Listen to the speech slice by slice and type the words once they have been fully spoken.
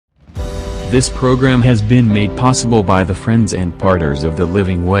This program has been made possible by the friends and partners of the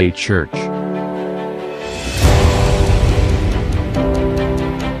Living Way Church.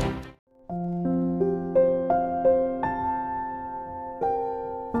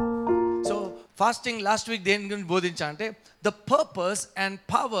 So fasting last week దేని గురించి బోధించా అంటే the purpose and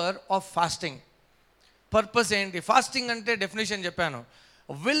power of fasting. Purpose ఏంటి? Fasting అంటే definition చెప్పాను,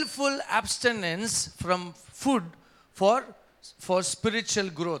 wilful abstinence from food for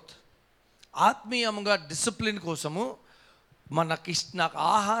spiritual growth. ఆత్మీయంగా discipline కోసము నాకు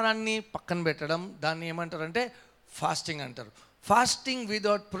ఆహారాన్ని పక్కన పెట్టడం, దాన్ని ఏమంటారంటే ఫాస్టింగ్ అంటారు. Fasting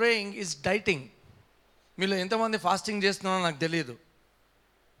without praying is dieting. మీలో ఎంతమంది ఫాస్టింగ్ చేస్తున్నారో నాకు తెలియదు,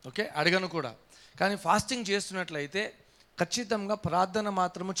 ఓకే, అడగను కూడా. కానీ ఫాస్టింగ్ చేస్తున్నట్లయితే ఖచ్చితంగా ప్రార్థన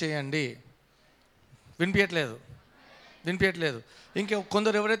మాత్రము చేయండి. వినిపించట్లేదు. ఇంకా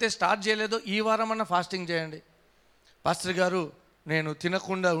కొందరు ఎవరైతే స్టార్ట్ చేయలేదో ఈ వారం అన్న ఫాస్టింగ్ చేయండి. పాస్టర్ గారు నేను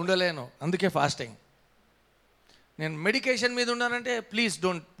తినకుండా ఉండలేను, అందుకే ఫాస్టింగ్. నేను మెడికేషన్ మీద ఉన్నానంటే please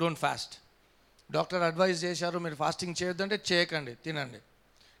don't fast. Doctor advise చేశారు మీరు ఫాస్టింగ్ చేయొద్దంటే చేయకండి, తినండి,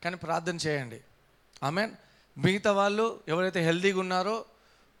 కానీ ప్రార్థన చేయండి. ఆమెన్. మిగతా వాళ్ళు ఎవరైతే హెల్తీగా ఉన్నారో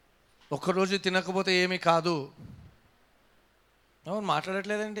ఒక్కరోజు తినకపోతే ఏమీ కాదు. అవును,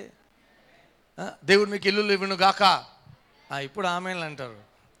 మాట్లాడట్లేదండి. దేవుడు మీకు ఇల్లు ఇవ్వను గాక, ఇప్పుడు ఆమెన్లు అంటారు.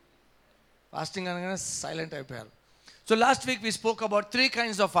 ఫాస్టింగ్ అనగానే సైలెంట్ అయిపోయారు. So last week we spoke about 3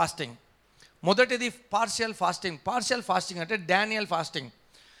 kinds of fasting. మొదటిది పార్షియల్ ఫాస్టింగ్. పార్షియల్ ఫాస్టింగ్ అంటే Daniel fasting.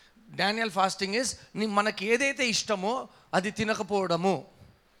 Daniel fasting is మనకి ఏదైతే ఇష్టమో అది తినకపోవడము.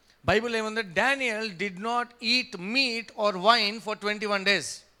 బైబిల్ ఏముంది? Daniel did not eat meat are wine for 21 days.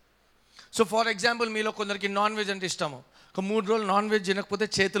 So for example మీలో కొందరికి non veg అంటే ఇష్టము, ఒక 3 రోజులు నాన్ వెజ్ తినకపోతే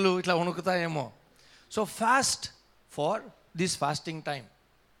చేతులు ఇట్లా వణుకుతాయేమో. So fast for this fasting time.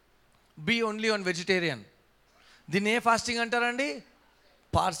 Be only on vegetarian. దీన్ని ఏ ఫాస్టింగ్ అంటారండి?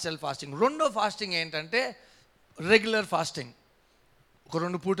 Partial fasting. రెండో ఫాస్టింగ్ ఏంటంటే రెగ్యులర్ ఫాస్టింగ్. ఒక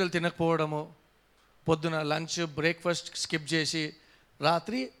 2 పూటలు తినకపోవడము, పొద్దున లంచ్ బ్రేక్ఫాస్ట్ స్కిప్ చేసి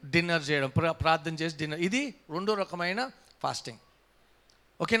రాత్రి డిన్నర్ చేయడం, ప్రార్థన చేసి డిన్నర్. ఇది రెండో రకమైన ఫాస్టింగ్.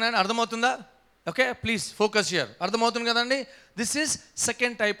 ఓకేనా? అర్థమవుతుందా? Okay, please focus here. అర్థమవుతుంది కదండి? This is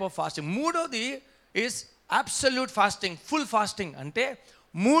second type of fasting. మూడోది is absolute fasting, full fasting. అంటే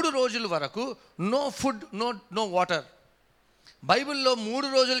 3 రోజుల వరకు నో ఫుడ్, నో వాటర్. బైబిల్లో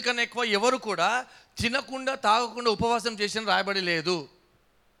 3 రోజుల కన్నా ఎక్కువ ఎవరు కూడా తినకుండా తాగకుండా ఉపవాసం చేసిన రాయబడి లేదు.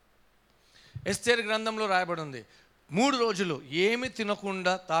 ఎస్తేర్ గ్రంథంలో రాయబడి ఉంది 3 రోజులు ఏమి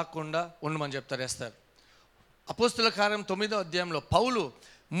తినకుండా తాగకుండా ఉండమని చెప్తారు ఎస్తేర్. అపోస్తుల కార్యం 9వ అధ్యాయంలో పౌలు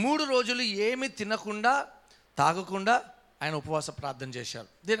 3 రోజులు ఏమి తినకుండా తాగకుండా ఆయన ఉపవాస ప్రార్థన చేశారు.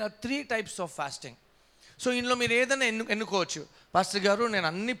 There are 3 types of fasting. So ఇందులో మీరు ఏదైనా ఎన్నుకోవచ్చు. పాస్టర్ గారు నేను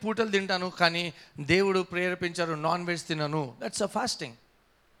అన్ని పూటలు తింటాను కానీ దేవుడు ప్రేరేపించారు నాన్ వెజ్ తినను, దట్స్ అ ఫాస్టింగ్.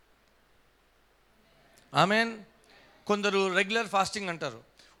 ఆమెన్. కొందరు రెగ్యులర్ ఫాస్టింగ్ అంటారు.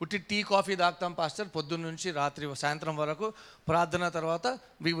 ఉట్టి టీ కాఫీ తాగుతాం పాస్టర్ పొద్దున్న నుంచి రాత్రి సాయంత్రం వరకు, ప్రార్థన తర్వాత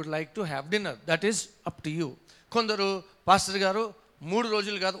we would like to have dinner, that is up to you. కొందరు పాస్టర్ గారు 3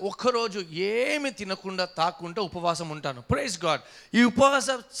 రోజులు కాదు, ఒక్కరోజు ఏమి తినకుండా తాకుండా ఉపవాసం ఉంటాను. Praise God. ఈ ఉపవాస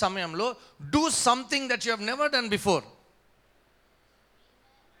సమయంలో do something that you have never done before.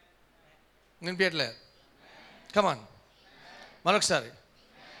 వినిపించట్లేదు? కమాన్, మరొకసారి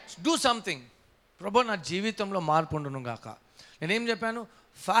డూ సంథింగ్. ప్రభు నా జీవితంలో మార్పు ఉండును గాక. నేనేం చెప్పాను?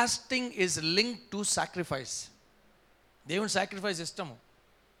 Fasting is link to sacrifice. దేవుని సాక్రిఫైస్ ఇష్టము.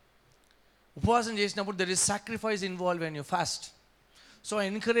 ఉపవాసం చేసినప్పుడు there is sacrifice involve when you fast. So I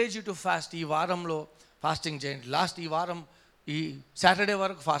encourage you to fast. ఈ వారంలో ఫాస్టింగ్ చేయండి. ఈ వారం ఈ సాటర్డే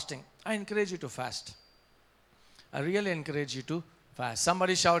వరకు fasting. I encourage you to fast. I really encourage you to fast.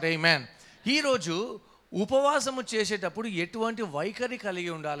 Somebody shout ఆమేన్. ఈరోజు ఉపవాసము చేసేటప్పుడు ఎటువంటి వైఖరి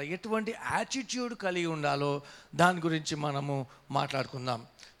కలిగి ఉండాలో, ఎటువంటి యాటిట్యూడ్ కలిగి ఉండాలో దాని గురించి మనము మాట్లాడుకుందాం.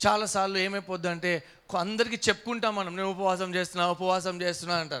 చాలాసార్లు ఏమైపోద్దంటే అందరికీ చెప్పుకుంటాం మనం, నేను ఉపవాసం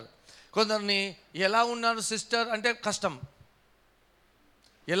చేస్తున్నా అంటారు. కొందరిని ఎలా ఉన్నారు సిస్టర్ అంటే కష్టం,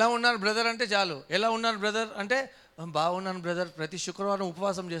 ఎలా ఉన్నారు బ్రదర్ అంటే చాలు, ఎలా ఉన్నారు బ్రదర్ అంటే బాగున్నాను బ్రదర్, ప్రతి శుక్రవారం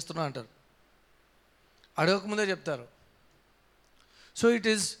ఉపవాసం చేస్తున్నా అంటారు. అడగకముందే చెప్తారు. So it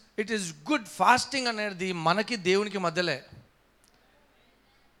is good. Fasting అనేది మనకి దేవునికి మధ్యలే.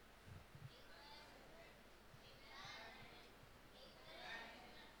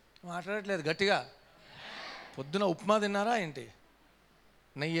 మాట్లాడట్లేదు గట్టిగా. పొద్దున ఉప్మా తిన్నారా ఏంటి?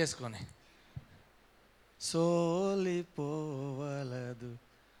 నెయ్యి వేసుకొని సోలిపోవలదు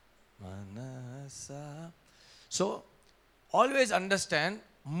మనసా. సో ఆల్వేస్ అండర్స్టాండ్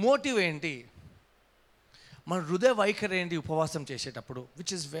మోటివ్ ఏంటి, మన హృదయ వైఖరి ఏంటి ఉపవాసం చేసేటప్పుడు,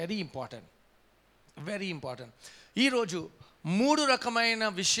 విచ్ ఇస్ వెరీ ఇంపార్టెంట్. ఈరోజు 3 రకమైన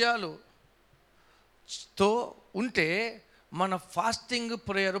విషయాలు తో ఉంటే మన ఫాస్టింగ్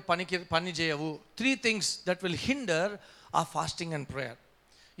ప్రేయర్ పని చేయవు. 3 things దట్ విల్ హిండర్ ఆ ఫాస్టింగ్ అండ్ ప్రేయర్.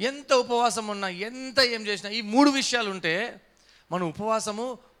 ఎంత ఉపవాసం ఉన్నా, ఎంత ఏం చేసినా, ఈ 3 విషయాలు ఉంటే మన ఉపవాసము,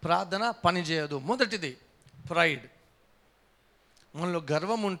 ప్రార్థన పని చేయదు. మొదటిది ప్రైడ్. మనలో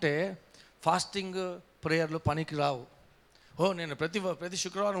గర్వం ఉంటే ఫాస్టింగ్ ప్రేయర్లు పనికి రావు. నేను ప్రతి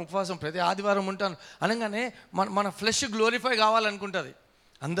శుక్రవారం ఉపవాసం, ప్రతి ఆదివారం ఉంటాను అనగానే మన ఫ్లెష్ గ్లోరిఫై కావాలనుకుంటుంది.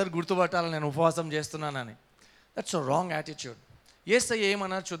 అందరు గుర్తుపట్టాలని నేను ఉపవాసం చేస్తున్నానని. That's a wrong attitude. యేసయ్య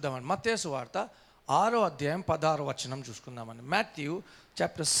ఏమన్నారు చూద్దామని. మత్తయి సువార్త 6వ అధ్యాయం 16వ వచనం చూసుకుందామని. Matthew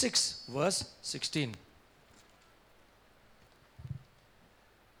chapter 6 verse 16.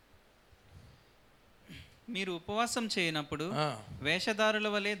 మీరు ఉపవాసం చేయనప్పుడు వేషధారుల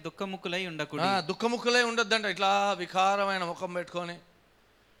వలె దుఃఖముఖులై ఉండకూడదు. దుఃఖముఖులై ఉండొద్దంట. ఇట్లా వికారమైన ముఖం పెట్టుకొని,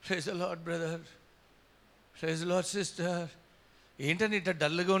 praise the lord brother, praise the lord sister, ఏంటంటే ఇట్లా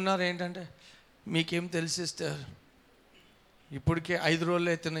డల్గా ఉన్నారు ఏంటంటే, మీకేం తెలుసు సిస్టర్, ఇప్పటికే 5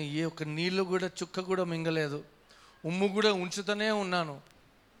 రోజులు అవుతున్నాయి, ఏ ఒక్క నీళ్ళు కూడా చుక్క కూడా మింగలేదు, ఉమ్ము కూడా ఉంచుతూనే ఉన్నాను.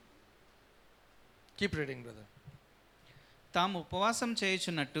 Keep reading brother. తాము ఉపవాసం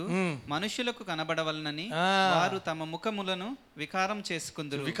చేయుచున్నట్టు మనుషులకు కనబడవలనని వారు తమ ముఖములను వికారం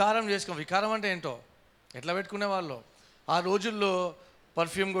చేసుకుందరు. వికారం అంటే ఏంటో ఎట్లా పెట్టుకునే వాళ్ళు. ఆ రోజుల్లో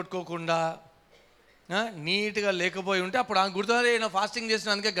పర్ఫ్యూమ్ కొట్టుకోకుండా నీట్గా లేకపోయి ఉంటే అప్పుడు గుర్తున్నారు, ఈయన ఫాస్టింగ్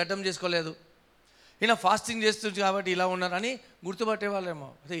చేసినందుకే గడ్డం చేసుకోలేదు, ఈయన ఫాస్టింగ్ చేస్తుంది కాబట్టి ఇలా ఉన్నారని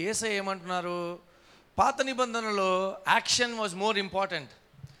గుర్తుపట్టేవాళ్ళేమో. అదే యేసయ్య ఏమంటున్నారు, పాత నిబంధనలో యాక్షన్ వాజ్ మోర్ ఇంపార్టెంట్,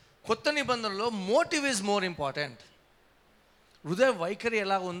 కొత్త నిబంధనలో మోటివ్ ఈజ్ మోర్ ఇంపార్టెంట్. హృదయ వైఖరి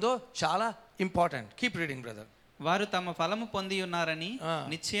ఎలా ఉందో చాలా ఇంపార్టెంట్. Keep reading brother. వారు తమ ఫలము పొంది ఉన్నారని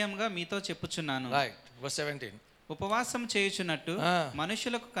నిశ్చయంగా మీతో చెప్పుచున్నాను. రైట్. వర్స్ 17. ఉపవాసం చేయుచున్నట్టు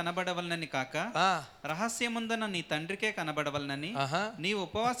మనుషులకు కనబడవలనని కాక రహస్యముందున నీ తండ్రికే కనబడవలనని నీ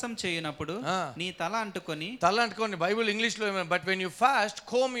ఉపవాసం చేయునప్పుడు నీ తల అంటుకొని బైబిల్ ఇంగ్లీష్లో but when you fast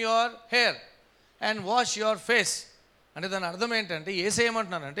come your hair and wash your face అంటే దాని అర్థం ఏంటంటే,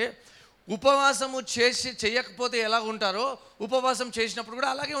 ఏసేయమంటున్నారంటే ఉపవాసము చేయకపోతే ఎలా ఉంటారో ఉపవాసం చేసినప్పుడు కూడా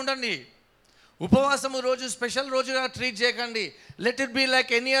అలాగే ఉండండి. ఉపవాసము రోజు స్పెషల్ రోజుగా ట్రీట్ చేయకండి. Let it be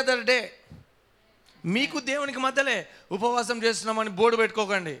like any other day. మీకు దేవునికి మధ్యలే ఉపవాసం చేస్తున్నామని బోర్డు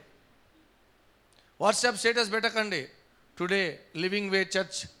పెట్టుకోకండి, వాట్సాప్ స్టేటస్ పెట్టకండి, today living way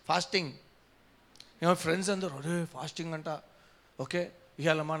church fasting. Friends అందరూ అరే ఫాస్టింగ్ అంట, ఓకే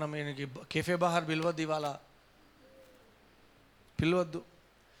ఇవాళ మనం కెఫే బహార్ పిలవద్దు, ఇవాళ పిలవద్దు.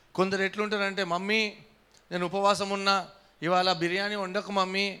 కొందరు ఎట్లుంటారంటే, మమ్మీ నేను ఉపవాసం ఉన్నా, ఇవాళ బిర్యానీ వండకు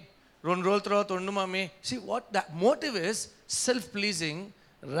మమ్మీ, 2 రోజుల తర్వాత వండు mummy. See what that motive is, self pleasing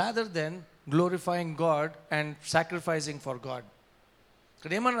rather than glorifying God and sacrificing for God.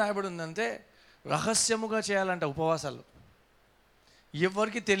 ఇక్కడ ఏమని రాయబడి ఉందంటే, రహస్యముగా చేయాలంట ఉపవాసాలు,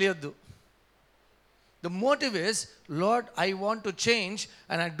 ఎవరికి తెలియద్దు. The motive is, Lord, I want to change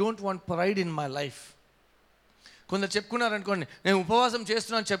and I don't want pride in my life. కొందరు చెప్పుకున్నారనుకోండి, నేను ఉపవాసం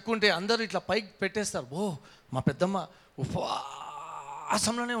చేస్తున్నాను చెప్పుకుంటే అందరూ ఇట్లా పైకి పెట్టేస్తారు, మా పెద్దమ్మ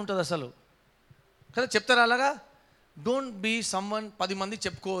ఉపవాసంలోనే ఉంటుంది అసలు కదా, చెప్తారు అలాగా. డోంట్ బీ సమ్వన్ 10 మంది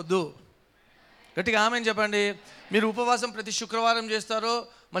చెప్పుకోవద్దు. గట్టిగా ఆమెన్ చెప్పండి. మీరు ఉపవాసం ప్రతి శుక్రవారం చేస్తారో,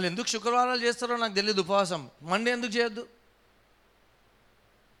 మళ్ళీ ఎందుకు శుక్రవారాలు చేస్తారో నాకు తెలియదు. ఉపవాసం మండే ఎందుకు చేయొద్దు?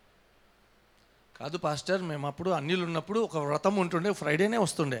 కాదు పాస్టర్, మేము అప్పుడు అన్యులు ఉన్నప్పుడు ఒక వ్రతం ఉంటుండే, ఫ్రైడేనే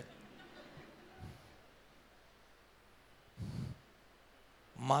వస్తుండే.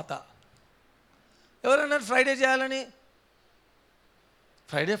 మాత ఎవరన్నారు ఫ్రైడే చేయాలని?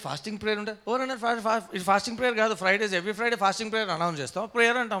 ఫ్రైడే ఫాస్టింగ్ ప్రేయర్ ఉంటే ఎవరన్నారు ఇది ఫాస్టింగ్ ప్రేయర్ కాదు, Fridays every Friday fasting prayer announce చేస్తాం,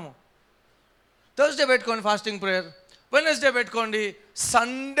 ప్రేయర్ అంటాము. థర్స్డే పెట్టుకోండి ఫాస్టింగ్ ప్రేయర్, వెడ్నెస్డే పెట్టుకోండి,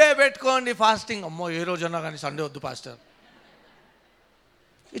 సండే పెట్టుకోండి ఫాస్టింగ్. అమ్మో ఏ రోజు అన్నా కానీ సండే వద్దు pastor,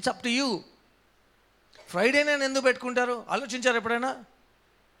 it's up to you. Friday నేను ఎందుకు పెట్టుకుంటారు ఆలోచించారు ఎప్పుడైనా?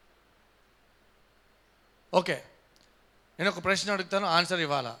 ఓకే, నేను ఒక ప్రశ్న అడుగుతాను, ఆన్సర్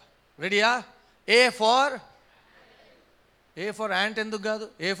ఇవ్వాలా. రెడీయా? ఏ ఫర్ యాంట్ ఎందుకు కాదు?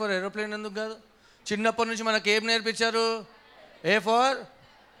 ఏ ఫర్ ఏరోప్లేన్ ఎందుకు కాదు? చిన్నప్పటి నుంచి మనకు ఏం నేర్పించారు? A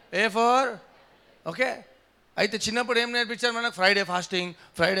for okay. అయితే చిన్నప్పుడు ఏం నేర్పించారు మనకు? ఫ్రైడే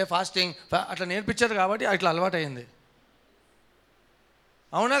ఫాస్టింగ్ అట్లా నేర్పించారు కాబట్టి అట్లా అలవాటు అయింది.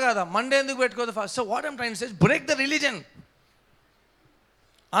 అవునా కదా? మండే ఎందుకు పెట్టుకోదు fast? So what I'm trying to say, break the religion.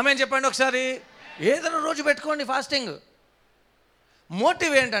 ఆమె చెప్పండి ఒకసారి. ఏదైనా రోజు పెట్టుకోండి ఫాస్టింగ్.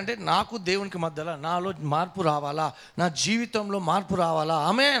 మోటివ్ ఏంటంటే, నాకు దేవునికి మధ్యలో నాలో మార్పు రావాలా, నా జీవితంలో మార్పు రావాలా.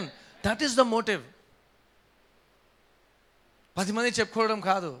 Amen. That is the motive. 10 మంది చెప్పుకోవడం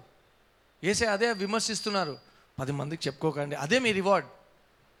కాదు. ఏసే అదే విమర్శిస్తున్నారు, 10 మందికి చెప్పుకోకండి, అదే మీ రివార్డ్.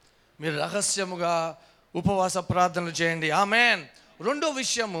 మీరు రహస్యముగా ఉపవాస ప్రార్థనలు చేయండి. ఆమేన్. రెండో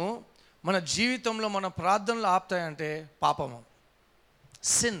విషయము, మన జీవితంలో మన ప్రార్థనలు ఆపుతాయంటే పాపము.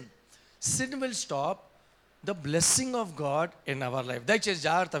 Sin will stop the blessing of God in our life. దయచేసి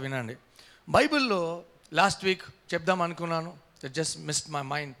జాగ్రత్త వినండి. బైబిల్లో లాస్ట్ వీక్ చెప్దాం అనుకున్నాను, జస్ట్ మిస్డ్ మై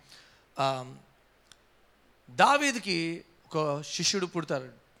మైండ్. దావీద్కి ఒక శిష్యుడు పుడతారు,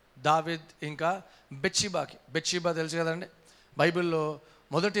 దావీద్ ఇంకా బెత్షెబా తెలుసు కదండి. బైబిల్లో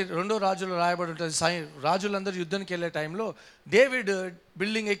 2 రాజులు రాయబడి ఉంటుంది. రాజులందరూ యుద్ధానికి వెళ్ళే టైంలో డేవిడ్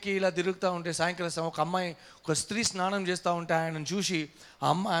బిల్డింగ్ ఎక్కి ఇలా తిరుగుతూ ఉంటే సాయంకాలం ఒక స్త్రీ స్నానం చేస్తూ ఉంటే ఆయనను చూసి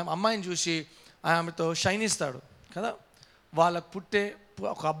అమ్మాయిని చూసి ఆమెతో షైనిస్తాడు కదా. వాళ్ళకు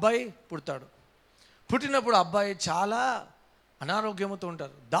ఒక అబ్బాయి పుడతాడు. పుట్టినప్పుడు అబ్బాయి చాలా అనారోగ్యంతో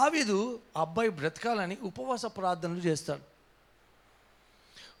ఉంటారు. దావీదు ఆ అబ్బాయి బ్రతకాలని ఉపవాస ప్రార్థనలు చేస్తాడు.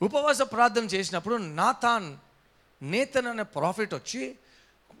 ఉపవాస ప్రార్థన చేసినప్పుడు నేతన్ అనే ప్రాఫిట్ వచ్చి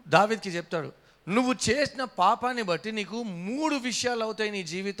దావీద్కి చెప్తాడు, నువ్వు చేసిన పాపాన్ని బట్టి నీకు 3 విషయాలు అవుతాయి నీ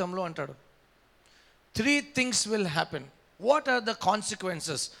జీవితంలో అంటాడు. 3 things will happen. What are the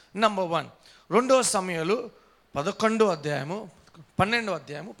consequences? Number 1, 2 సమూయేలు 11వ అధ్యాయము 12వ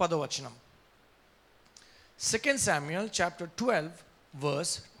అధ్యాయము 10వ వచనం. 2 Samuel chapter 12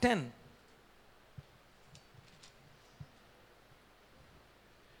 verse 10.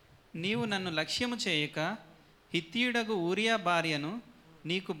 నీవు నన్ను లక్ష్యము చేయక హిత్తీయుడగు ఊరియా భార్యను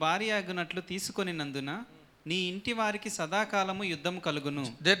నీకు భార్య అగునట్లు తీసుకొనినందున నీ ఇంటి వారికి సదాకాలము యుద్ధం కలుగును.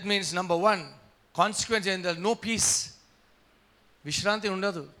 దట్ మీన్స్ number 1 కాన్సిక్వెన్స్ ఏంటంటే నో పీస్, విశ్రాంతి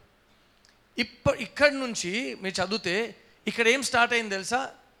ఉండదు. ఇక్కడి నుంచి మీరు చదివితే ఇక్కడ ఏం స్టార్ట్ అయింది తెలుసా?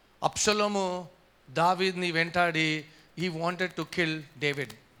 అబ్షలోము దావీద్ని వెంటాడి he wanted to kill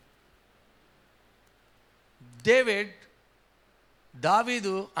David.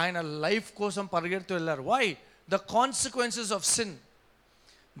 దావీదు ఆయన లైఫ్ కోసం పరిగెడుతూ వెళ్ళారు. Why? The consequences of sin.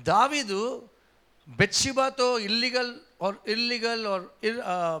 దావీదు బెత్షెబాతో ఇల్లీగల్ ఆర్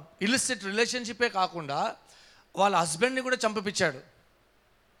ఇల్లిసిట్ రిలేషన్షిప్పే కాకుండా వాళ్ళ హస్బెండ్ని కూడా చంపించాడు.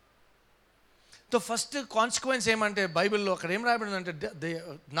 సో ఫస్ట్ కాన్సిక్వెన్స్ ఏమంటే బైబిల్లో అక్కడ ఏం రాయబడిందంటే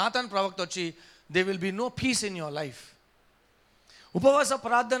నాతాన్ ప్రవక్త వచ్చి there will be no peace in your life. ఉపవాస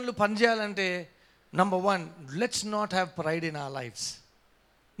ప్రార్థనలు పనిచేయాలంటే number 1, let's not have pride in our lives.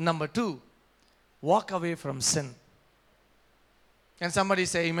 Number 2, walk away from sin. Can somebody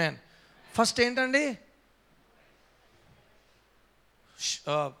say amen? First ఏంటండి?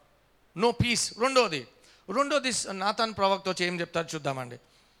 No peace. రెండోది నాతాన్ ప్రవక్త వచ్చి ఏం చెప్తారు చూద్దామండి.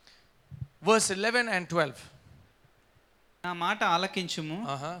 verse 11 and 12. నా మాట ఆలకించుము,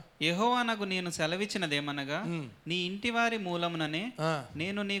 యెహోవానగు నేను సెలవిచ్చినదేమనగా నీ ఇంటి వారి మూలముననే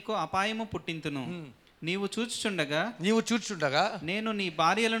నేను నీకు అపాయము పుట్టింతును. నీవు చూచుచుండగా నేను నీ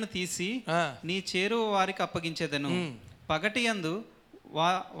భార్యలను తీసి నీ చేరువ వారికి అప్పగించెదను. పగటియందు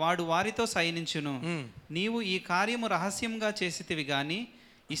వాడు వారితో సైనించును. నీవు ఈ కార్యము రహస్యంగా చేసితివి గాని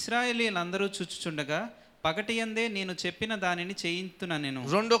ఇశ్రాయేలీయులందరూ చూచుచుండగా పగటియందే నేను చెప్పిన దానిని చేయింతున. నేను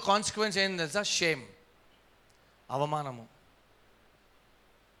రెండో కాన్సిక్వెన్స్ ఏంటి తెలుసా? షేమ్, అవమానము.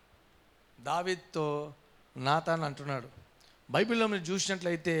 దావీద్తో నాతాన్ అంటున్నాడు. బైబిల్లో మీరు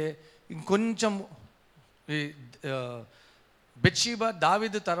చూసినట్లయితే ఇంకొంచెం బెత్షెబా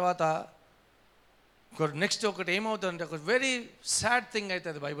దావీదు తర్వాత నెక్స్ట్ ఒకటి ఏమవుతుందంటే ఒక వెరీ సాడ్ థింగ్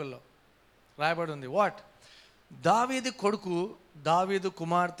అవుతుంది. బైబిల్లో రాయబడి ఉంది. వాట్? దావీదు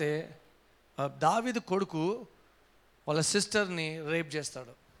కొడుకు వాళ్ళ సిస్టర్ని రేప్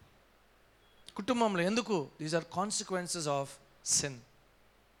చేస్తాడు కుటుంబంలో. ఎందుకు? These are consequences of sin.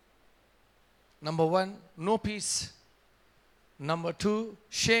 number 1, no peace. number 2,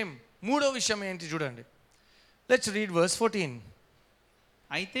 shame. మూడో విషయం ఏంటి చూడండి. Let's read verse 14.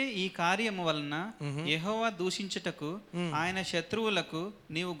 అయితే ఈ కార్యము వలన యెహోవా దూషించుటకు ఆయన శత్రువులకు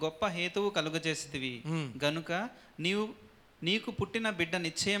నీవు గొప్ప హేతువు కలుగజేసితివి గనుక నీకు పుట్టిన బిడ్డ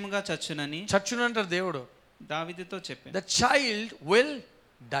నిశ్చయముగా చచ్చునంటారు దేవుడు దావీదుతో చెప్పాడు. The child will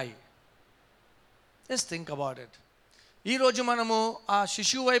die. Just think about it. ఈరోజు మనము ఆ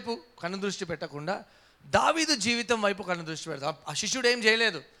శిశువు వైపు కన్నుదృష్టి పెట్టకుండా దావీదు జీవితం వైపు కన్నుదృష్టి పెడతాం. ఆ శిశువుడు ఏం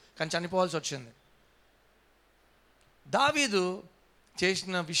చేయలేదు కానీ చనిపోవాల్సి వచ్చింది. దావీదు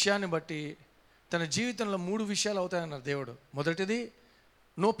చేసిన విషయాన్ని బట్టి తన జీవితంలో 3 విషయాలు అవుతాయన్నారు దేవుడు. మొదటిది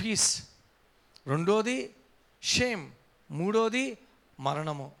నో పీస్, రెండోది షేమ్, మూడోది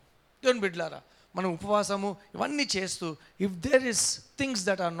మరణము. దేవుని బిడ్డలారా, మనం ఉపవాసము ఇవన్నీ చేస్తూ if there is things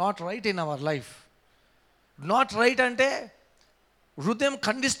that are not right in our life, not right అంటే హృదయం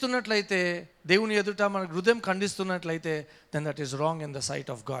ఖండిస్తున్నట్లయితే, దేవుని ఎదుట మనకు హృదయం ఖండిస్తున్నట్లయితే, then that is wrong in the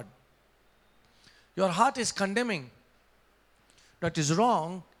sight of God. Your heart is condemning, that is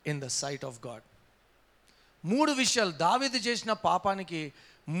wrong in the sight of God. 3 విషయాలు దావీదు చేసిన పాపానికి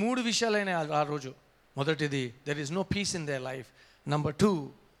 3 విషయాలైన ఆ రోజు. మొదటిది there is no peace in their life. Number 2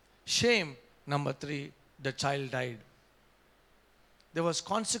 shame. Number 3, the child died. There was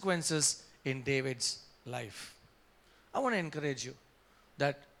consequences in David's life. I want to encourage you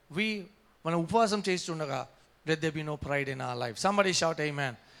that మన ఉపవాసం చేస్తుండగా let there be no pride in our life. Somebody shout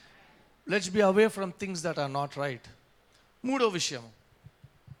amen. Let's be away from things that are not right. మూడో విషయం,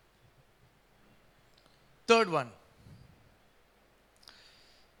 third one,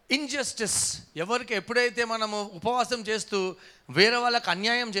 injustice. ఎవరికి ఎప్పుడైతే మనము ఉపవాసం చేస్తూ వేరే వాళ్ళకి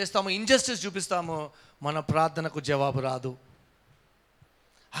అన్యాయం చేస్తామో, ఇంజస్టిస్ చూపిస్తామో, మన ప్రార్థనకు జవాబు రాదు.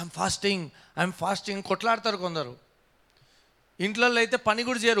 ఐఎమ్ ఫాస్టింగ్ కొట్లాడతారు కొందరు. ఇంట్లలో అయితే పని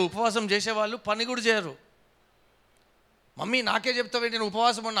కూడా చేయరు, ఉపవాసం చేసేవాళ్ళు పని కూడా చేయరు. మమ్మీ నాకే చెప్తావేంటి, నేను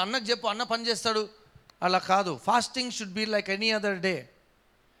ఉపవాసం ఉన్న, అన్నకు చెప్పు, అన్న పని చేస్తాడు. అలా కాదు. Fasting should be like any other day.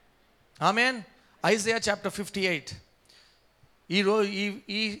 Amen. Isaiah chapter 58.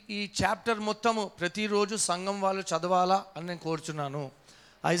 ఈ చాప్టర్ మొత్తము ప్రతిరోజు సంఘం వాళ్ళు చదవాలా అని నేను కోరుచున్నాను.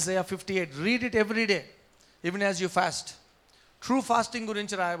 Isaiah 58, read it every day even as you fast. True fasting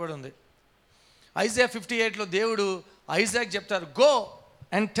గురించి రాయబడి ఉంది. ఐజయా 58లో దేవుడు ఐజాక్ చెప్తారు, go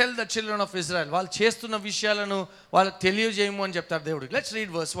and tell the children of Israel. వాళ్ళు చేస్తున్న విషయాలను వాళ్ళకి తెలియజేయము అని చెప్తారు దేవుడు. Let's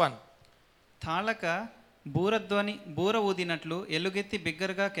read verse 1. తాళక బూర ఊదినట్లు ఎలుగెత్తి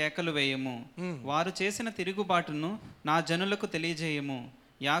బిగ్గరగా కేకలు వేయము. వారు చేసిన తిరుగుబాటును నా జనులకు తెలియజేయము.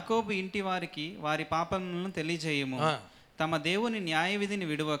 యాకోబు ఇంటి వారికి వారి పాపములను తెలియజేయము. తమ దేవుని న్యాయ విధిని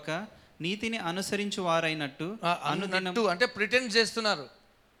విడువక నీతిని అనుసరించు వారైనట్టు అంటే ప్రిటెండ్ చేస్తున్నారు.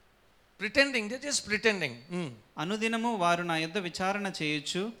 అనుదినము వారు నా యొద్ద విచారణ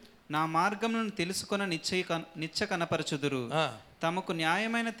చేయొచ్చు, నా మార్గములను తెలుసుకొన నిశ్చయ కనపరచుదురు. తమకు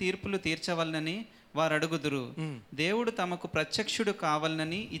న్యాయమైన తీర్పులు తీర్చవలనని వారు అడుగుదురు. దేవుడు తమకు ప్రత్యక్షుడు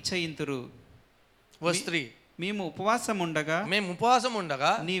కావాలని ఇచ్చయింతురు. మేము ఉపవాసం ఉండగా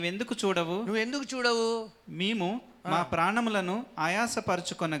నువ్వెందుకు చూడవు? మేము మా ప్రాణములను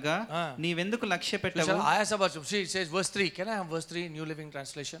ఆయాసపరచుకొనగా నీవెందుకు లక్ష్య పెట్టవు? ఆయాసపరచు. See, it says verse 3. Can I have verse 3 New Living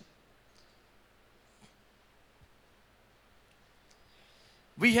Translation?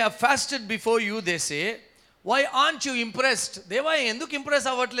 We have fasted before you, they say. Why aren't you impressed? దేవా ఎందుకు ఇంప్రెస్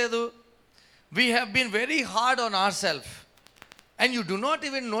అవ్వట్లేదు? We have been very hard on ourselves and you do not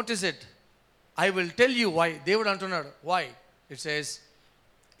even notice it. I will tell you why. దేవుడు అంటున్నాడు. Why? It says,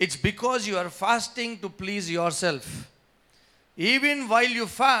 it's because you are fasting to please yourself. Even while you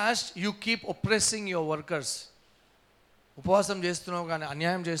fast, you keep oppressing your workers. ఉపవాసం చేస్తున్నావు కానీ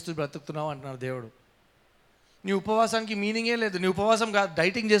అన్యాయం చేస్తూ బ్రతుకుతున్నావు అంటున్నాడు దేవుడు. నీ ఉపవాసానికి మీనింగే లేదు. నీ ఉపవాసం కాదు,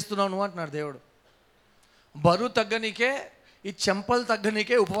 డైటింగ్ చేస్తున్నావు నువ్వు అంటున్నాడు దేవుడు. బరువు తగ్గనికే, ఈ చెంపలు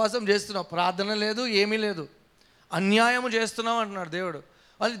తగ్గనికే ఉపవాసం చేస్తున్నావు. ప్రార్థన లేదు, ఏమీ లేదు, అన్యాయము చేస్తున్నావు అంటున్నాడు దేవుడు.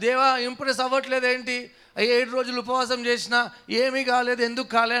 అది దేవా ఇంప్రెస్ అవ్వట్లేదు ఏంటి? 7 రోజులు ఉపవాసం చేసినా ఏమీ కాలేదు, ఎందుకు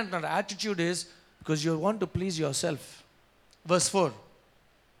కాలే అంటున్నాడు. Attitude is because you want to please your self. Verse 4.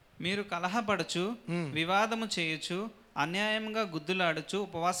 మీరు కలహపడచ్చు, వివాదము చేయొచ్చు, అన్యాయంగా గుద్దులాడుచు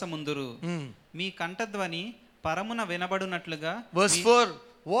ఉపవాసముందురు. మీ కంఠధ్వని పరమున వినబడునట్లుగా. Verse 4.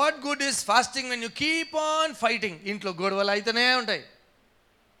 What good is fasting when you keep on fighting? ఇంట్లో గొడవలు అయితేనే ఉంటాయి.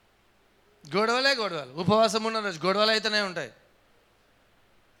 గొడవలు. ఉపవాసం ఉన్న రోజు గొడవలు అయితేనే ఉంటాయి.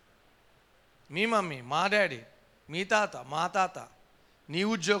 మీ మమ్మీ, మా డాడీ, మీ తాత, మా తాత, నీ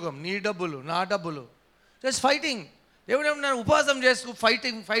ఉద్యోగం, నీ డబ్బులు, నా డబ్బులు, జస్ట్ ఫైటింగ్. దేవుడు ఏమన్నారు? ఉపవాసం చేసుకు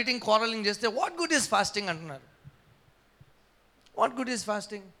ఫైటింగ్ క్వారలింగ్ చేస్తే వాట్ గుడ్ ఈస్ ఫాస్టింగ్ అంటున్నారు. What good is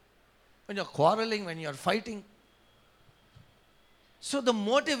fasting when you are quarreling, when you are fighting? So the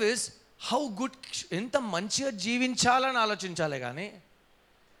motive is how good, ఎంత మంచిగా జీవించాలని ఆలోచించాలి కానీ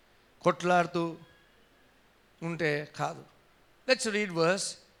కొట్లాడుతూ ఉంటే కాదు. లెట్స్ రీడ్ వర్స్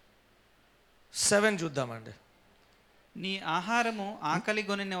 7 చూద్దామండి. నీ ఆహారము ఆకలి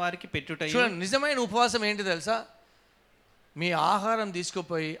గొనిన వారికి పెట్టుట. చూడండి, నిజమైన ఉపవాసం ఏంటి తెలుసా? మీ ఆహారం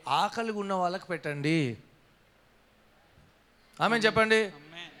తీసుకుపోయి ఆకలి ఉన్న వాళ్ళకి పెట్టండి. ఆమె చెప్పండి.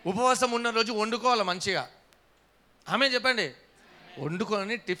 ఉపవాసం ఉన్న రోజు వండుకోవాలి మంచిగా. ఆమె చెప్పండి.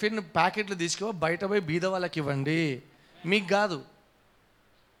 వండుకొని టిఫిన్ ప్యాకెట్లు తీసుకుపో, బయట పోయి బీద వాళ్ళకి ఇవ్వండి, మీకు కాదు.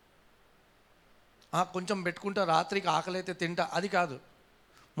 కొంచెం పెట్టుకుంటా, రాత్రికి ఆకలి అయితే తింటా, అది కాదు.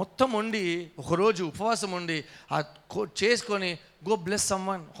 మొత్తం వండి ఒకరోజు ఉపవాసం ఉండి చేసుకొని గో బ్లెస్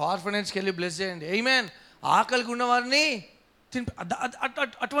సమ్వన్. ఆర్ఫనేజ్కి వెళ్ళి బ్లెస్ చేయండి. ఆమేన్. ఆకలికి ఉన్న వారిని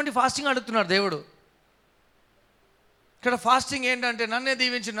అటువంటి ఫాస్టింగ్ అడుగుతున్నాడు దేవుడు. ఇక్కడ ఫాస్టింగ్ ఏంటంటే నన్నే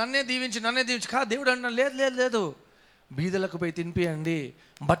దీవించి కాదు. దేవుడు అంటున్నాడు, లేదు, బీదలకు పోయి తినిపియండి,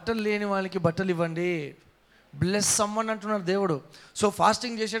 బట్టలు లేని వాళ్ళకి బట్టలు ఇవ్వండి, బ్లెస్ సమ్మన్ అంటున్నాడు దేవుడు. సో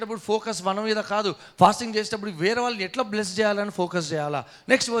ఫాస్టింగ్ చేసేటప్పుడు ఫోకస్ మన మీద కాదు. ఫాస్టింగ్ చేసేటప్పుడు వేరే వాళ్ళని ఎట్లా బ్లెస్ చేయాలని ఫోకస్ చేయాలా.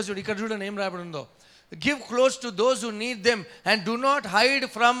 నెక్స్ట్ వర్స్ చూడు, ఇక్కడ చూడండి ఏం రాయబడి ఉందో. Give clothes to those who need them and do not hide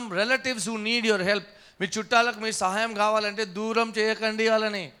from relatives who need your help. మీ చుట్టాలకు మీ సహాయం కావాలంటే దూరం చేయకండి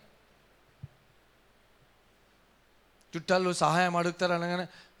వాళ్ళని. చుట్టాలు సహాయం అడుగుతారు అనగానే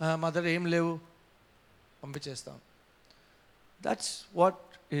మదర్ ఏం లేవు పంపించేస్తాం. That's what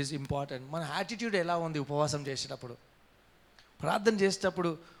is important. మన యాటిట్యూడ్ ఎలా ఉంది ఉపవాసం చేసేటప్పుడు, ప్రార్థన చేసేటప్పుడు,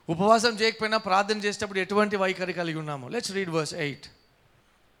 ఉపవాసం చేయకపోయినా ప్రార్థన చేసేటప్పుడు ఎటువంటి వైఖరి కలిగి ఉన్నాము? Let's read verse 8.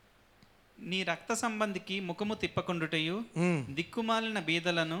 నీ రక్త సంబంధికి ముఖము తిప్పకుండుటయు, దిక్కుమాలిన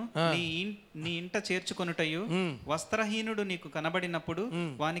బీదలను నీ ఇంట చేర్చుకొనుటయు, వస్త్రహీనుడు నీకు కనబడినప్పుడు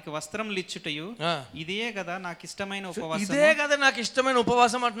వానికి వస్త్రములు ఇచ్చుటయు, ఇదే కదా నాకు ఇష్టమైన ఉపవాసం. ఇదే కదా నాకు ఇష్టమైన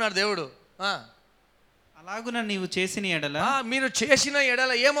ఉపవాసం అంటున్నాడు దేవుడు. అలాగున నీవు చేసిన ఎడల, మీరు చేసిన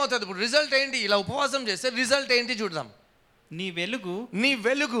ఎడల ఏమవుతుంది? ఇప్పుడు రిజల్ట్ ఏంటి? ఇలా ఉపవాసం చేస్తే రిజల్ట్ ఏంటి చూద్దాం. నీ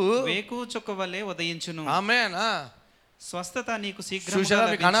వెలుగు వేకువ చుక్క వలె ఉదయించును. ఆమేన్. స్వస్థత నీకు శీఘ్రం.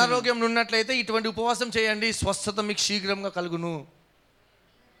 మీకు అనారోగ్యం ఉన్నట్లయితే ఇటువంటి ఉపవాసం చేయండి, స్వస్థత మీకు శీఘ్రంగా కలుగును.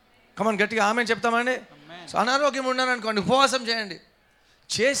 కమన్, గట్టిగా ఆమెన్ చెప్తామండి. అనారోగ్యం ఉన్నారనుకోండి, ఉపవాసం చేయండి,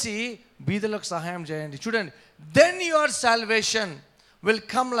 చేసి బీదలకు సహాయం చేయండి. చూడండి, then your salvation will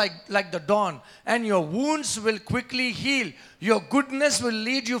come like the dawn and your wounds will quickly heal, your goodness will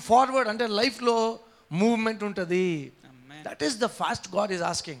lead you forward. అంటే లైఫ్ లో మూవ్మెంట్ ఉంటుంది. That is the fast God is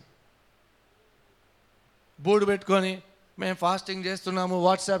asking. Board పెట్టుకొని మేము ఫాస్టింగ్ చేస్తున్నాము,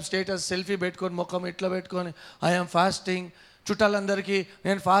 WhatsApp status selfie పెట్టుకొని ముఖం ఇట్లా పెట్టుకొని ఐఎమ్ ఫాస్టింగ్, చుట్టాలందరికీ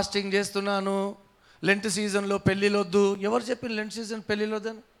నేను ఫాస్టింగ్ చేస్తున్నాను, లెంట్ సీజన్లో పెళ్ళిళ్ళొద్దు. ఎవరు చెప్పింది Lent season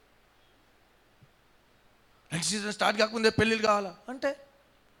పెళ్ళిళ్ళొద్దని? Lent season start కాకముందే పెళ్ళిళ్ళు కావాలా అంటే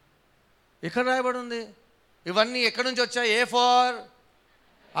ఎక్కడ రాయబడి ఉంది? ఇవన్నీ ఎక్కడి నుంచి వచ్చాయి? ఏ ఫార్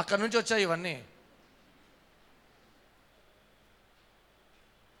అక్కడి నుంచి వచ్చాయి ఇవన్నీ.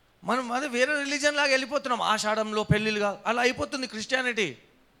 మనం అదే వేరే రిలీజన్ లాగా వెళ్ళిపోతున్నాం. ఆషాఢంలో పెళ్ళిళ్ళుగా అలా అయిపోతుంది క్రిస్టియానిటీ.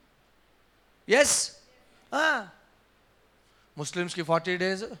 ఎస్, ముస్లిమ్స్కి 40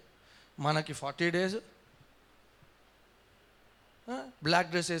 days, మనకి 40 days. బ్లాక్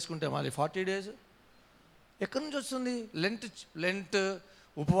డ్రెస్ వేసుకుంటే మళ్ళీ 40 days. ఎక్కడి నుంచి వస్తుంది? లెంట్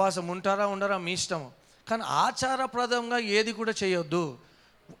ఉపవాసం ఉంటారా ఉండరా మీ ఇష్టము, కానీ ఆచారప్రదంగా ఏది కూడా చేయొద్దు.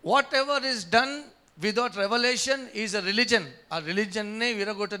 Whatever is done without revolution is a religion. ఆ రిలీజన్నే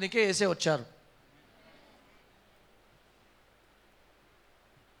విరగొట్టనికే వేసే వచ్చారు.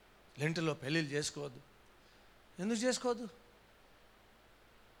 లెంట్లో పెళ్ళిళ్ళు చేసుకోవద్దు. ఎందుకు చేసుకోవద్దు?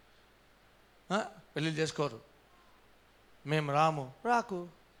 పెళ్ళిళ్ళు చేసుకోరు. మేము రాము, రాకు.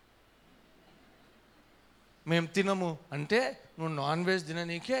 మేము తినము అంటే నువ్వు నాన్ వెజ్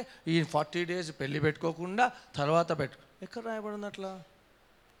తిననీకే ఈ 40 days పెళ్ళి పెట్టుకోకుండా తర్వాత పెట్టుకో. ఎక్కడ రాయబడింది అట్లా?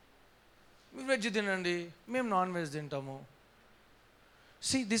 మీరు వెజ్ తినండి, మేము నాన్ వెజ్ తింటాము.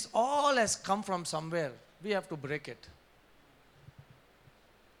 See, this all has come from somewhere. We have to break it.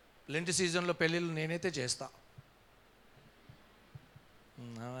 Lent సీజన్లో పెళ్ళిళ్ళు నేనైతే చేస్తా.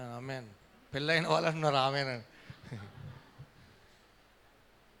 ఆమేన్. పెళ్ళైన వాళ్ళు అంటున్నారు amen.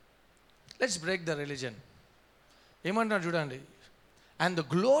 Let's break the religion. ఏమంటున్నారు చూడండి, and the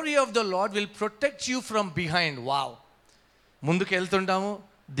glory of the Lord will protect you from behind. Wow, ముందుకు వెళ్తుంటాము,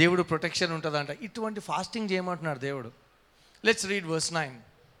 దేవుడు ప్రొటెక్షన్ ఉంటుందంట. ఇటువంటి ఫాస్టింగ్ చేయమంటున్నాడు దేవుడు. Let's read verse 9.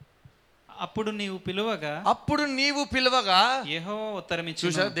 అప్పుడు నీవు పిలువగా యెహోవా ఉత్తరమిచ్చు.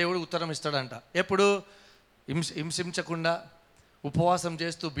 చూసారా, దేవుడు ఉత్తరం ఇస్తాడంట. ఎప్పుడు? హింసించకుండా ఉపవాసం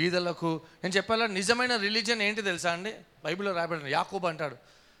చేస్తూ బీదలకు. నేను చెప్పాలా, నిజమైన రిలీజన్ ఏంటి తెలుసా అండి? బైబిల్లో రాయబడింది. యాకోబు అంటాడు,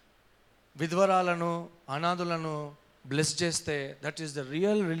 విధ్వరాలను అనాథులను బ్లెస్ చేస్తే that is the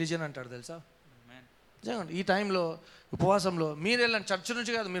real religion అంటాడు. తెలుసా? ఈ టైంలో ఉపవాసంలో మీరు వెళ్ళండి, చర్చ్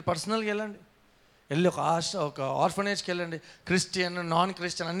నుంచి కాదు, మీరు పర్సనల్గా వెళ్ళండి. వెళ్ళి ఒక ఆర్ఫనేజ్కి వెళ్ళండి. క్రిస్టియన్ నాన్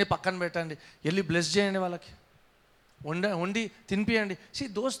క్రిస్టియన్ అన్నీ పక్కన పెట్టండి, వెళ్ళి బ్లెస్ చేయండి, వాళ్ళకి వండి తినిపియండి. See,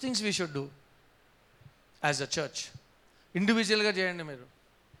 those things we should do as a church. ఇండివిజువల్గా చేయండి మీరు.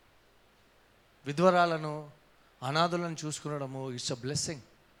 విధ్వరాలను అనాథులను చూసుకునడము ఇట్స్ అ బ్లెస్సింగ్.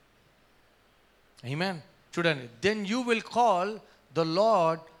 ఆమేన్. చూడండి, then you will call, the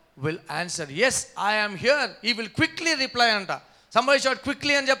Lord will answer. Yes, I am here, he will quickly reply అంట. సంబడి షౌట్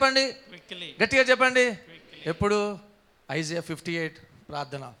క్విక్లీ అని చెప్పండి, గట్టిగా చెప్పండి. ఎప్పుడు? ఐజయా 58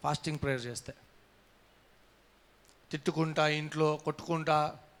 ప్రార్థన, ఫాస్టింగ్ ప్రేయర్ చేస్తే. తిట్టుకుంటా, ఇంట్లో కొట్టుకుంటా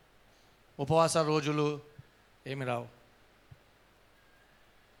ఉపవాస రోజులు ఏమి రావు.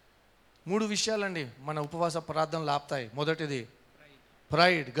 3 విషయాలండి మన ఉపవాస ప్రార్థనలు ఆపుతాయి. మొదటిది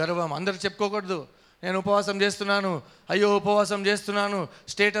ప్రైడ్, గర్వం. అందరు చెప్పుకోకూడదు నేను ఉపవాసం చేస్తున్నాను, అయ్యో ఉపవాసం చేస్తున్నాను,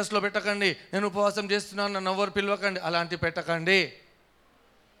 స్టేటస్లో పెట్టకండి. నేను ఉపవాసం చేస్తున్నాను, నన్ను ఎవరు పిలవకండి, అలాంటి పెట్టకండి.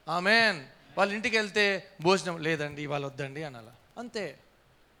 ఆమేన్. వాళ్ళ ఇంటికి వెళ్తే భోజనం లేదండి, వాళ్ళు వద్దండి అనాలా, అంతే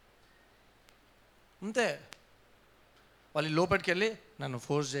అంతే. వాళ్ళు లోపలికి వెళ్ళి నన్ను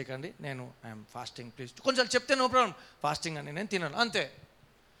ఫోర్స్ చేయకండి, నేను ఐఎమ్ ఫాస్టింగ్ ప్లీజ్. కొంచెం చెప్తే నో ప్రాబ్లం, ఫాస్టింగ్ అండి నేను తినను, అంతే.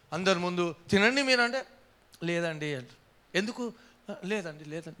 అందరి ముందు తినండి మీరు అంటే లేదండి. ఎందుకు లేదండి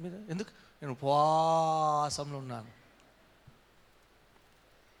మీరు ఎందుకు? నేను ఉపవాసంలో ఉన్నాను.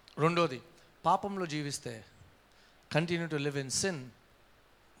 రెండోది, పాపంలో జీవిస్తే continue to live in sin,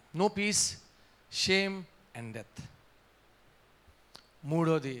 no peace, shame and death.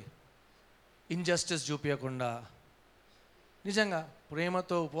 మూడోది, ఇంజస్టిస్ చూపించకుండా నిజంగా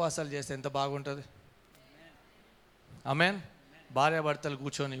ప్రేమతో ఉపవాసాలు చేస్తే ఎంత బాగుంటుంది. ఆమేన్. భార్యాభర్తలు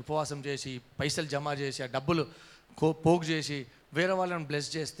కూర్చొని ఉపవాసం చేసి పైసలు జమ చేసి ఆ డబ్బులు పోగు చేసి వేరే వాళ్ళని బ్లెస్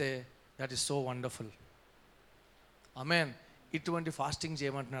చేస్తే that is so wonderful. Amen. ఇటువంటి ఫాస్టింగ్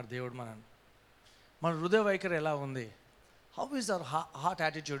చేయమంటున్నాడు దేవుడు మనల్ని. మన హృదయ వైఖరి ఎలా ఉంది? How is our heart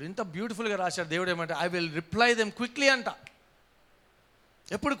attitude? ఇంత బ్యూటిఫుల్గా రాశాడు దేవుడు. ఏమంటే I will reply them quickly అంట.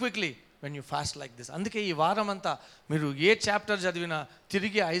 ఎప్పుడు quickly? When you fast like this. అందుకే ఈ వారం అంతా మీరు ఏ చాప్టర్ చదివినా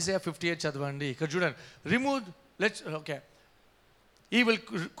తిరిగి ఐజయా 58 చదవండి. ఇక్కడ చూడండి, remove let's okay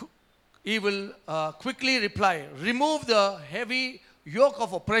he will quickly reply, remove the heavy yoke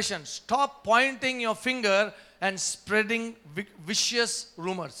of oppression, stop pointing your finger and spreading vicious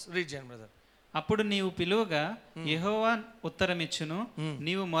rumors. Read Jan brother. అప్పుడు నీవు పిలువగా యెహోవా ఉత్తరమిచ్చును,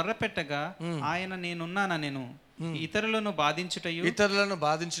 నీవు మొర్రపెట్టగా ఆయన నేనున్నానెను. ఇతరులను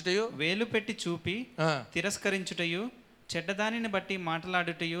బాధించుటయు వేలు పెట్టి చూపి తిరస్కరించుటయు చెడ్డదానిని బట్టి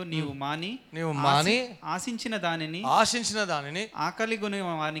మాట్లాడుటయు నీవు మాని ఆశించిన దానిని ఆకలిగొని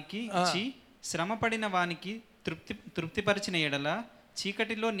వానికి ఇచ్చి శ్రమపడిన వానికి తృప్తిపరిచిన ఎడల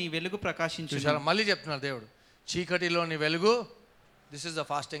చీకటిలో నీ వెలుగు ప్రకాశించు. మళ్ళీ చెప్తున్నారు దేవుడు, చీకటిలో నీ వెలుగు. This is the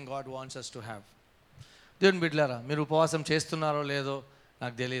fasting God wants us to have. దేవుని బిడ్డలారా, మీరు ఉపవాసం చేస్తున్నారో లేదో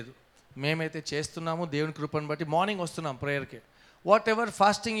నాకు తెలియదు. మేమైతే చేస్తున్నాము దేవుని కృపను బట్టి. మార్నింగ్ వస్తున్నాం ప్రేయర్కి. Whatever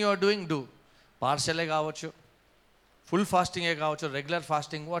fasting you are doing, do. పార్షలే కావచ్చు, ఫుల్ ఫాస్టింగే కావచ్చు, regular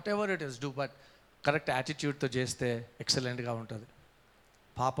fasting, whatever it is, do. But correct యాటిట్యూడ్తో చేస్తే ఎక్సలెంట్గా ఉంటుంది.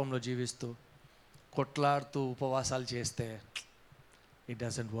 పాపంలో జీవిస్తూ కొట్లాడుతూ ఉపవాసాలు చేస్తే ఇట్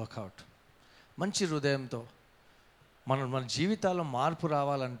డజంట్ వర్క్అవుట్. మంచి హృదయంతో మన జీవితాల్లో మార్పు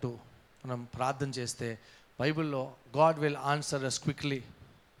రావాలంటూ మనం ప్రార్థన చేస్తే బైబిల్లో God will answer us quickly.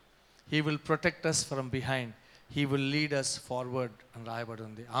 He will protect us from behind, he will lead us forward అని రాయబడి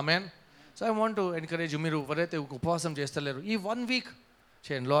ఉంది. Amen. So I want to encourage. మీరు ఎవరైతే ఉపవాసం చేస్తలేరు, ఈ 1 వీక్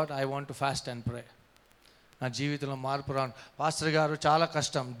చేయండి. Lord, I want to fast and pray. నా జీవితంలో మార్పు రాను. పాస్టర్ గారు చాలా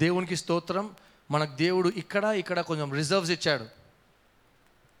కష్టం. దేవునికి స్తోత్రం, మనకు దేవుడు ఇక్కడ కొంచెం రిజర్వ్స్ ఇచ్చాడు.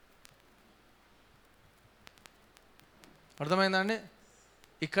 అర్థమైందండి?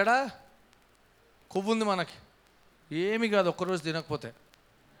 ఇక్కడ కొవ్వు ఉంది మనకి, ఏమి కాదు ఒక్కరోజు తినకపోతే.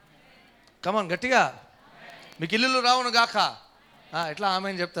 కమాన్ గట్టిగా, మీకు ఇల్లులు రావును గాక. ఎట్లా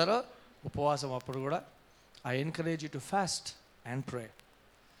ఆమె చెప్తారో ఉపవాసం అప్పుడు కూడా I encourage you to fast and pray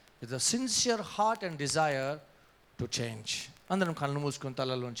with a sincere heart and desire to change. అందరం కళ్ళు మూసుకుని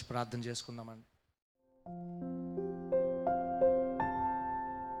తలలోంచి ప్రార్థన చేసుకుందామండి.